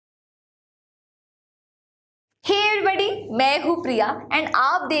Everybody, मैं हूँ प्रिया and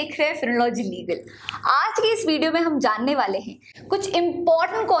आप देख रहे हैं फिनोलॉजी लीगल। आज के इस वीडियो में हम जानने वाले हैं कुछ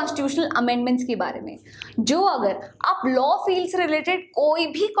इंपॉर्टेंट कॉन्स्टिट्यूशनल अमेंडमेंट्स के बारे में, जो अगर आप लॉ फील्ड से रिलेटेड कोई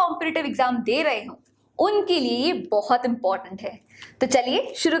भी कॉम्पिटिटिव एग्जाम दे रहे हो उनके लिए ये बहुत इंपॉर्टेंट है। तो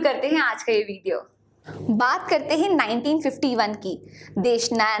चलिए शुरू करते हैं आज का ये वीडियो। बात करते हैं 1951 की। देश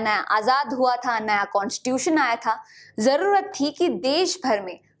नया नया आजाद हुआ था, नया कॉन्स्टिट्यूशन आया था। जरूरत थी कि देश भर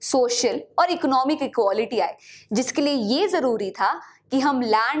में सोशल और इकोनॉमिक इक्वालिटी आए, जिसके लिए ये जरूरी था कि हम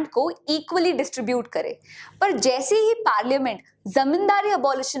लैंड को इक्वली डिस्ट्रीब्यूट करें। पर जैसे ही पार्लियामेंट जमींदारी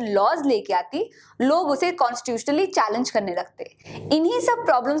अबॉलिशन लॉज लेके आती, लोग उसे कॉन्स्टिट्यूशनली चैलेंज करने लगते। इन्हीं सब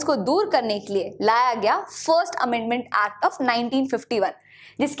प्रॉब्लम्स को दूर करने के लिए लाया गया फर्स्ट अमेंडमेंट एक्ट ऑफ 1951,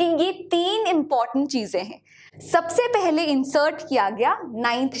 जिसकी ये तीन इंपॉर्टेंट चीजें हैं। सबसे पहले इंसर्ट किया गया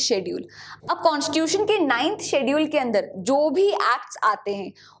 9th शेड्यूल। अब कॉन्स्टिट्यूशन के 9th शेड्यूल के अंदर जो भी एक्ट्स आते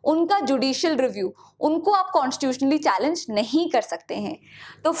हैं उनका जुडिशियल रिव्यू, उनको आप कॉन्स्टिट्यूशनली चैलेंज नहीं कर सकते हैं।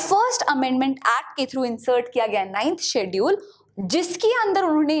 तो फर्स्ट अमेंडमेंट एक्ट के थ्रू इंसर्ट किया गया 9th शेड्यूल, जिसके अंदर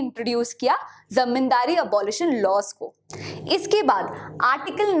उन्होंने इंट्रोड्यूस किया जमींदारी अबॉलिशन लॉज को। इसके बाद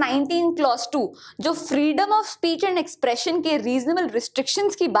आर्टिकल 19 क्लॉज 2 जो freedom of speech and expression के रीजनेबल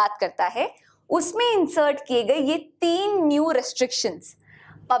रिस्ट्रिक्शंस की बात करता है, उसमें इंसर्ट किए गए ये तीन new restrictions: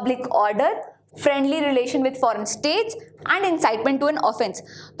 public order, friendly relation with foreign states and incitement to an offence.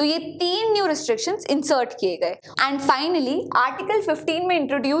 तो ये तीन न्यू रिस्ट्रिक्शंस इंसर्ट किए गए। एंड फाइनली आर्टिकल 15 में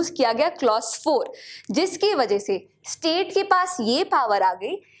इंट्रोड्यूस किया गया क्लॉज 4, जिसकी वजह से स्टेट के पास ये पावर आ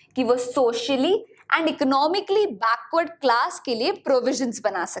गई कि वो socially and economically backward class के लिए प्रोविजंस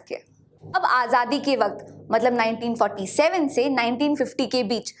बना सके। अब आज़ादी के वक्त, मतलब 1947 से 1950 के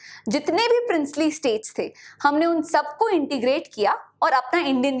बीच जितने भी प्रिंसली स्टेट्स थे, हमने उन सबको इंटीग्रेट किया और अपना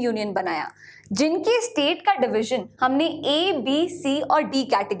इंडियन यूनियन बनाया, जिनके स्टेट का डिवीजन हमने A, B, C और D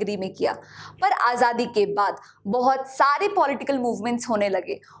कैटेगरी में किया। पर आज़ादी के बाद बहुत सारे पॉलिटिकल मूवमेंट्स होने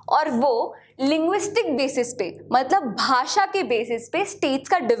लगे और वो लिंग्विस्टिक बेसिस पे, मतलब भाषा के बेसिस पे स्टेट्स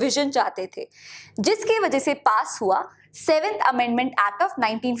का डिवीजन चाहते थे, जिसकी वजह से पास हुआ 7th अमेंडमेंट एक्ट ऑफ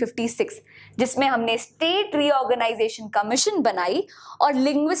 1956, जिसमें हमने स्टेट रीऑर्गेनाइजेशन कमीशन बनाई और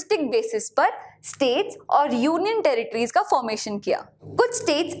लिंग्विस्टिक बेसिस पर स्टेट्स और यूनियन टेरिटरीज का फॉर्मेशन किया। कुछ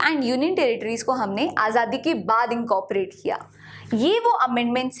स्टेट्स एंड यूनियन टेरिटरीज को हमने आज़ादी के बाद इंकॉर्पोरेट किया। ये वो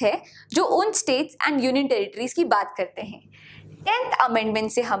अमेंडमेंट्स है जो उन स्टेट्स एंड यूनियन टेरिटरीज की बात करते हैं। 10th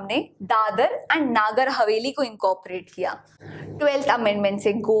अमेंडमेंट से हमने दादर एंड नागर हवेली को इंकॉर्पोरेट किया। 12th अमेंडमेंट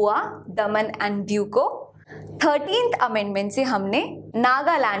से गोवा, दमन एंड दीव को। 13th अमेंडमेंट से हमने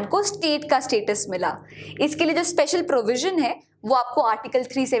नागालैंड को स्टेट का स्टेटस मिला। इसके लिए जो स्पेशल प्रोविजन है वो आपको आर्टिकल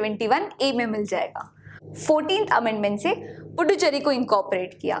 371A में मिल जाएगा। 14th अमेंडमेंट से पुडुचेरी को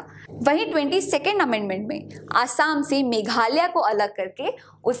इंकॉर्पोरेट किया। वहीं 22nd अमेंडमेंट में आसाम से मेघालय को अलग करके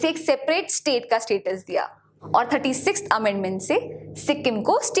उसे एक सेपरेट स्टेट का स्टेटस दिया। और 36th अमेंडमेंट से सिक्किम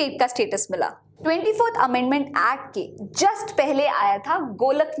को स्टेट का स्टेटस मिला। 24th अमेंडमेंट एक्ट के जस्ट पहले आया था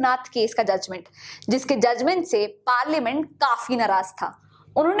गोलकनाथ केस का जजमेंट, जिसके जजमेंट से पार्लियामेंट काफी नाराज था।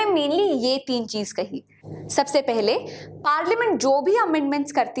 उन्होंने मेनली ये तीन चीज कही। सबसे पहले, पार्लियामेंट जो भी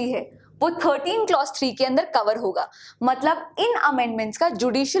अमेंडमेंट्स करती है वो 13 क्लॉज 3 के अंदर कवर होगा, मतलब इन अमेंडमेंट्स का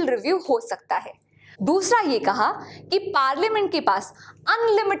जुडिशियल रिव्यू हो सकता है। दूसरा ये कहा कि पार्लियामेंट के पास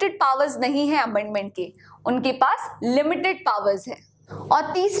अनलिमिटेड पावर्स नहीं है अमेंडमेंट के, उनके पास लिमिटेड पावर्स है।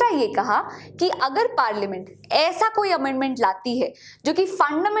 और तीसरा ये कहा कि अगर पार्लियामेंट ऐसा कोई अमेंडमेंट लाती है जो कि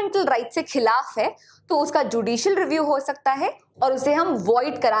फंडामेंटल राइट से खिलाफ है, तो उसका जुडिशियल रिव्यू हो सकता है और उसे हम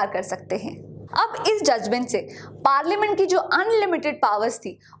वॉइड करार कर सकते हैं। अब इस जजमेंट से पार्लियामेंट की जो अनलिमिटेड पावर्स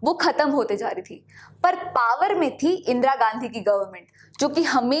थी वो खत्म होते जा रही थी, पर पावर में थी इंदिरा गांधी की गवर्नमेंट, जो कि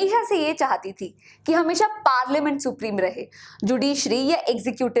हमेशा से ये चाहती थी कि हमेशा पार्लियामेंट सुप्रीम रहे, जुडिशरी या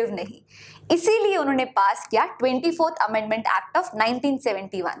एग्जीक्यूटिव नहीं। इसीलिए उन्होंने पास किया 24th अमेंडमेंट एक्ट ऑफ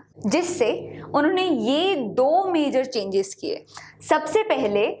 1971, जिससे उन्होंने ये दो मेजर चेंजेस किए। सबसे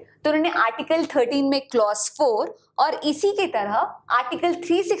पहले तो उन्होंने आर्टिकल 13 में क्लॉज 4 और इसी के तरह आर्टिकल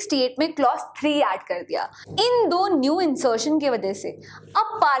 368 में क्लॉज 3 ऐड कर दिया। इन दो न्यू इंसर्शन की वजह से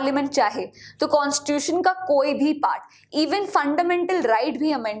अब पार्लियामेंट चाहे तो कॉन्स्टिट्यूशन का कोई भी पार्ट, इवन फंडामेंटल राइट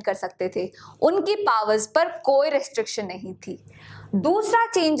भी अमेंड कर सकते थे। उनकी पावर्स पर कोई रेस्ट्रिक्शन नहीं थी। दूसरा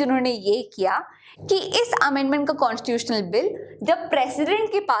चेंज उन्होंने ये किया कि इस अमेंडमेंट का कॉन्स्टिट्यूशनल बिल जब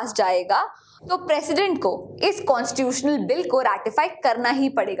प्रेसिडेंट के पास जाएगा तो प्रेसिडेंट को इस कॉन्स्टिट्यूशनल बिल को रैटिफाई करना ही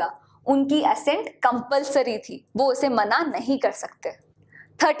पड़ेगा। उनकी असेंट कंपलसरी थी, वो उसे मना नहीं कर सकते।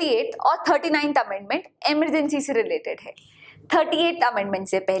 38th और 39th अमेंडमेंट इमरजेंसी से रिलेटेड है। 38th अमेंडमेंट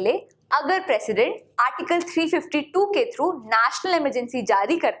से पहले अगर प्रेसिडेंट आर्टिकल 352 के थ्रू नेशनल इमरजेंसी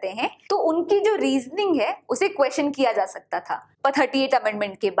जारी करते हैं तो उनकी जो रीजनिंग है उसे क्वेश्चन किया जा सकता था। पर 38th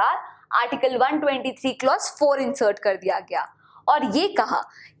अमेंडमेंट के बाद आर्टिकल 123 क्लॉज 4 इंसर्ट कर दिया गया और ये कहा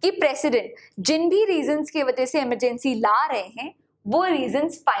कि प्रेसिडेंट जिन भी रीजंस की वजह से इमरजेंसी ला रहे हैं वो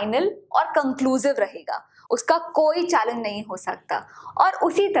रीजंस फाइनल और कंक्लूसिव रहेगा, उसका कोई चैलेंज नहीं हो सकता। और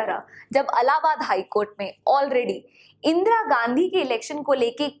उसी तरह जब इलाहाबाद हाई कोर्ट में ऑलरेडी इंदिरा गांधी के इलेक्शन को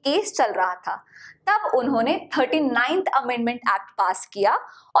लेके केस चल रहा था, तब उन्होंने 39th अमेंडमेंट एक्ट पास किया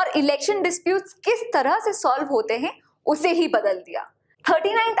और इलेक्शन डिस्प्यूट्स किस तरह से सॉल्व होते हैं उसे ही बदल दिया।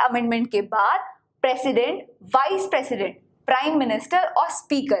 39th अमेंडमेंट के बाद president, vice president, prime minister और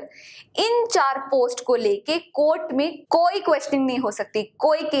स्पीकर, इन 4 पोस्ट को लेके कोर्ट में कोई क्वेश्चनिंग नहीं हो सकती,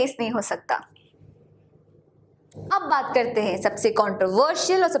 कोई केस नहीं हो सकता। अब बात करते हैं सबसे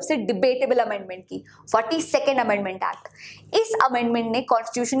कंट्रोवर्शियल और सबसे डिबेटेबल अमेंडमेंट की, 42nd अमेंडमेंट एक्ट। इस अमेंडमेंट ने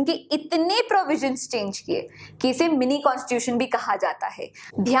कॉन्स्टिट्यूशन के इतने प्रोविजंस चेंज किए कि इसे मिनी कॉन्स्टिट्यूशन भी कहा जाता है।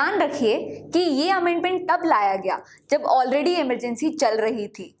 ध्यान रखिए कि ये अमेंडमेंट तब लाया गया जब ऑलरेडी इमरजेंसी चल रही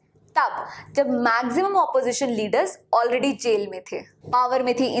थी, तब जब maximum opposition leaders already jail में थे। पावर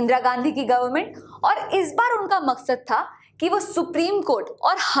में थी इंदिरा गांधी की गवर्नमेंट और इस बार उनका मकसद था कि वो सुप्रीम कोर्ट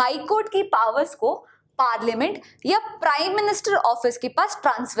और हाई कोर्ट की पावर्स को पार्लियामेंट या प्राइम मिनिस्टर ऑफिस के पास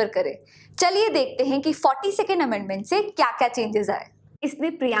ट्रांसफर करे। चलिए देखते हैं कि 42nd अमेंडमेंट से क्या क्या चेंजेस आए। इसने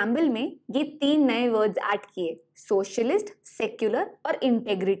प्रियम्बल में ये 3 नए वर्ड्स ऐड किए, सोशलिस्ट, सेक्युलर और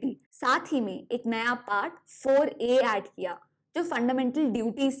इंटेग्रिटी। साथ ही में एक नया पार्ट 4A ऐड किया जो फंडामेंटल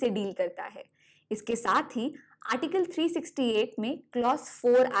ड्यूटीज से डील करता है। इसके साथ ही आर्टिकल 368 में क्लॉज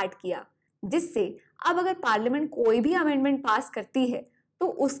 4 ऐड किया, जिससे अब अगर पार्लियामेंट कोई भी अमेंडमेंट पास करती है तो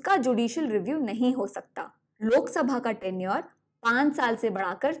उसका जुडिशियल रिव्यू नहीं हो सकता। लोकसभा का टेन्योर 5 साल से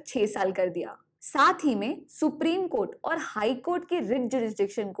बढ़ाकर 6 साल कर दिया। साथ ही में सुप्रीम कोर्ट और हाई कोर्ट के रिट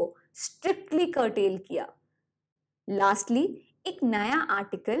जुरिस्डिक्शन को स्ट्रिक्टली कर्टेल किया। लास्टली एक नया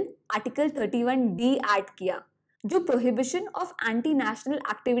आर्टिकल 31D ऐड किया जो prohibition of anti national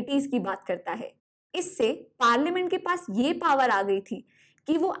activities की बात करता है। इससे पार्लियामेंट के पास ये पावर आ गई थी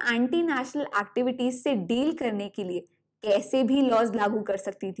कि वो एंटी नेशनल एक्टिविटीज से डील करने के लिए कैसे भी लॉज लागू कर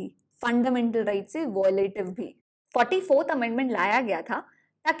सकती थी, फंडामेंटल राइट से वॉयलेटिव भी। 44th अमेंडमेंट लाया गया था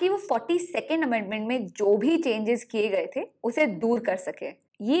ताकि वो 42nd अमेंडमेंट में जो भी चेंजेस किए गए थे उसे दूर कर सके।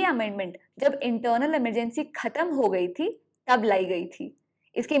 ये अमेंडमेंट जब इंटरनल इमरजेंसी खत्म हो गई थी तब लाई गई थी।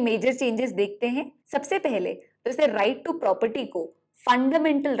 इसके मेजर चेंजेस देखते हैं। सबसे पहले तो इसे राइट टू प्रॉपर्टी को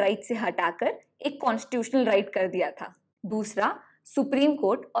फंडामेंटल राइट से हटाकर एक कॉन्स्टिट्यूशनल राइट कर दिया था। दूसरा, सुप्रीम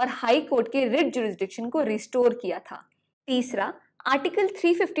कोर्ट और हाई कोर्ट के रिट जुरिस्डिक्शन को रिस्टोर किया था। तीसरा, आर्टिकल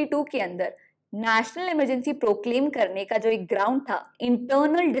 352 के अंदर नेशनल इमरजेंसी प्रोक्लेम करने का जो एक ग्राउंड था,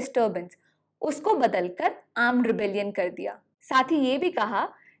 इंटरनल डिस्टर्बेंस, उसको बदलकर आर्म्ड रिबेलियन कर दिया। साथ ही ये भी कहा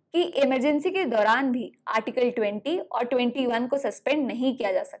कि इमरजेंसी के दौरान भी आर्टिकल 20 और 21 को सस्पेंड नहीं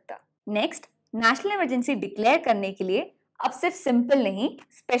किया जा सकता। नेक्स्ट, नेशनल इमरजेंसी डिक्लेयर करने के लिए अब सिर्फ सिंपल नहीं,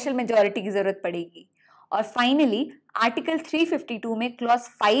 स्पेशल मेजॉरिटी की जरूरत पड़ेगी। और फाइनली आर्टिकल 352 में क्लॉज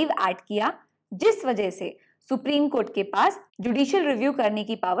 5 ऐड किया, जिस वजह से सुप्रीम कोर्ट के पास जुडिशियल रिव्यू करने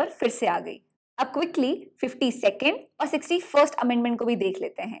की पावर फिर से आ गई। अब क्विकली 52nd और 61st अमेंडमेंट को भी देख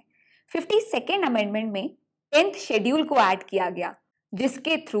लेते हैं। 52nd अमेंडमेंट में 10th शेड्यूल को ऐड किया गया,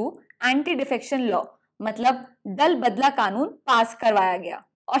 जिसके थ्रू एंटी डिफेक्शन लॉ मतलब दल बदला कानून पास करवाया गया।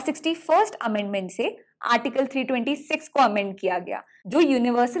 और 61st अमेंडमेंट से आर्टिकल 326 को अमेंड किया गया जो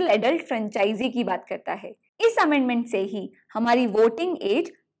यूनिवर्सल एडल्ट फ्रेंचाइजी की बात करता है। इस अमेंडमेंट से ही हमारी वोटिंग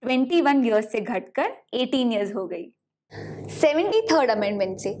एज 21 ईयर्स से घटकर 18 ईयर्स हो गई। 73rd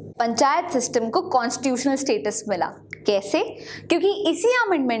अमेंडमेंट से पंचायत सिस्टम को कॉन्स्टिट्यूशनल स्टेटस मिला। कैसे? क्योंकि इसी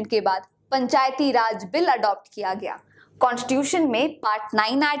अमेंडमेंट के बाद पंचायती राज बिल अडॉप्ट किया गया। कॉन्स्टिट्यूशन में पार्ट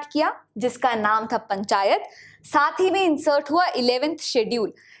 9 ऐड किया जिसका नाम था पंचायत। साथ ही में इंसर्ट हुआ 11th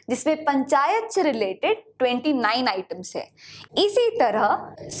शेड्यूल जिसमें पंचायत से रिलेटेड 29 आइटम्स है। इसी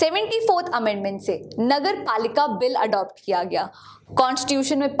तरह 74th अमेंडमेंट से नगर पालिका बिल अडॉप्ट किया गया।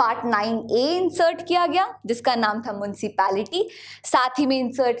 कॉन्स्टिट्यूशन में पार्ट 9A इंसर्ट किया गया जिसका नाम था म्युनिसिपैलिटी। साथ ही में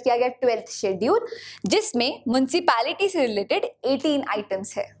इंसर्ट किया गया 12th शेड्यूल जिसमें म्युनिसिपैलिटी से रिलेटेड 18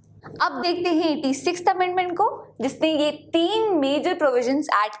 आइटम्स है। अब देखते हैं 86th अमेंडमेंट को जिसने ये 3 मेजर प्रोविजंस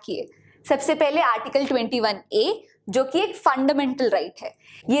ऐड किए। सबसे पहले आर्टिकल 21A जो कि एक फंडामेंटल राइट है।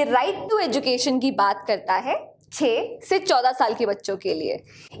 ये राइट टू एजुकेशन की बात करता है 6 से 14 साल के बच्चों के लिए।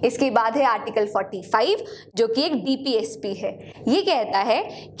 इसके बाद है आर्टिकल 45 जो कि एक DPSP है। ये कहता है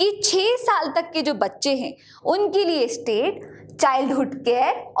कि 6 साल तक के जो बच्चे हैं उनके लिए स्टेट चाइल्डहुड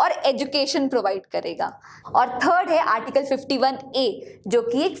केयर और एजुकेशन प्रोवाइड करेगा। और थर्ड है आर्टिकल 51A जो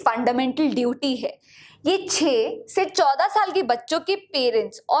कि एक फंडामेंटल ड्यूटी है। ये 6 से 14 साल के बच्चों के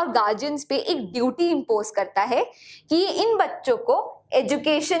पेरेंट्स और गार्जियंस पे एक ड्यूटी इंपोज करता है कि ये इन बच्चों को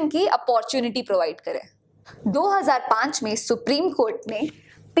एजुकेशन की अपॉर्चुनिटी प्रोवाइड करें। 2005 में सुप्रीम कोर्ट ने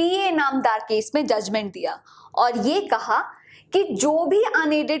पीए नामदार केस में जजमेंट दिया और ये कहा कि जो भी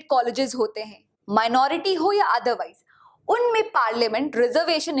अनएडेड कॉलेजेस होते हैं, माइनॉरिटी हो या अदरवाइज, उनमें पार्लियामेंट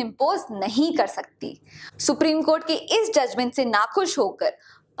रिजर्वेशन इंपोज नहीं कर सकती। सुप्रीम कोर्ट के इस जजमेंट से नाखुश होकर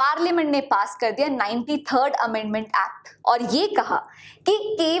पार्लियामेंट ने पास कर दिया 93rd अमेंडमेंट एक्ट और ये कहा कि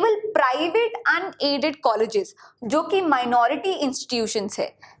केवल प्राइवेट अनएडेड कॉलेजेस जो कि माइनॉरिटी इंस्टीट्यूशंस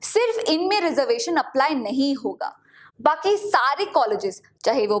है, सिर्फ इनमें रिजर्वेशन अप्लाई नहीं होगा। बाकी सारे कॉलेजेस,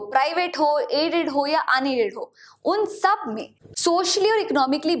 चाहे वो प्राइवेट हो, एडेड हो या अनएडेड हो, उन सब में सोशली और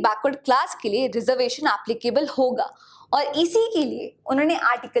इकोनॉमिकली बैकवर्ड क्लास के लिए रिजर्वेशन एप्लीकेबल होगा। और इसी के लिए उन्होंने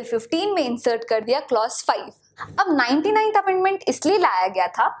आर्टिकल 15 में इंसर्ट कर दिया क्लॉज 5। अब 99th अमेंडमेंट इसलिए लाया गया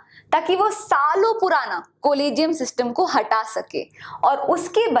था ताकि वो सालों पुराना कॉलेजियम सिस्टम को हटा सके और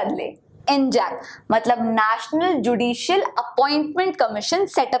उसके बदले एनजैक मतलब national judicial appointment commission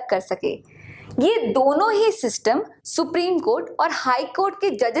setup कर सके। ये दोनों ही सिस्टम सुप्रीम कोर्ट और हाई कोर्ट के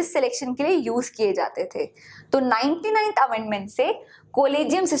जजेस सिलेक्शन के लिए यूज किए जाते थे। तो 99th अमेंडमेंट से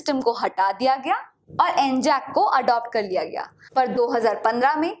कॉलेजियम सिस्टम को हटा दिया गया और एनजैक को अडॉप्ट कर लिया गया। पर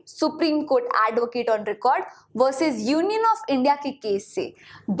 2015 में supreme court advocate on record versus union of India के केस से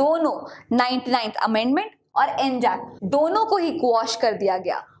दोनों 99th अमेंडमेंट और एनजैक दोनों को ही क्वॉश कर दिया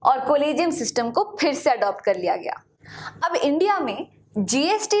गया और कॉलेजियम सिस्टम को फिर से अडॉप्ट कर लिया गया। अब इंडिया में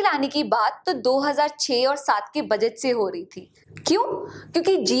जीएसटी लाने की बात तो 2006 और 7 के बजट से हो रही थी। क्यों?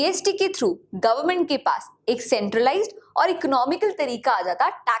 क्योंकि जीएसटी के थ्रू गवर्नमेंट के पास एक सेंट्रलाइज्ड और इकोनॉमिकल तरीका आ जाता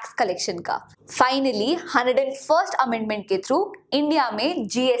टैक्स कलेक्शन का। फाइनली 101st अमेंडमेंट के थ्रू इंडिया में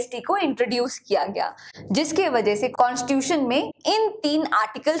जीएसटी को इंट्रोड्यूस किया गया, जिसके वजह से कॉन्स्टिट्यूशन में इन 3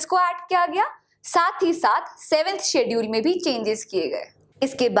 आर्टिकल्स को ऐड किया गया, साथ ही साथ 7th शेड्यूल में भी चेंजेस किए गए।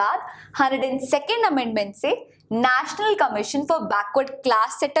 इसके बाद 102nd अमेंडमेंट से national commission for backward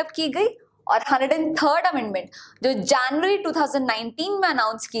class setup की गई और 103rd अमेंडमेंट जो जनवरी 2019 में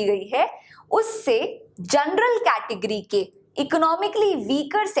अनाउंस की गई है, उससे जनरल कैटेगरी के इकोनॉमिकली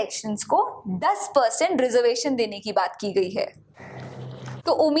वीकर सेक्शंस को 10% रिजर्वेशन देने की बात की गई है।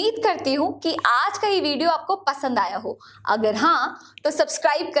 तो उम्मीद करती हूँ कि आज का ये वीडियो आपको पसंद आया हो। अगर हाँ, तो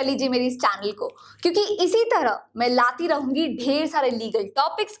सब्सक्राइब कर लीजिए मेरे इस चैनल को, क्योंकि इसी तरह मैं लाती रहूंगी ढेर सारे लीगल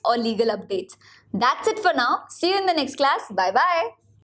टॉपिक्स और legal updates. That's it for now. See you in the next class. Bye bye.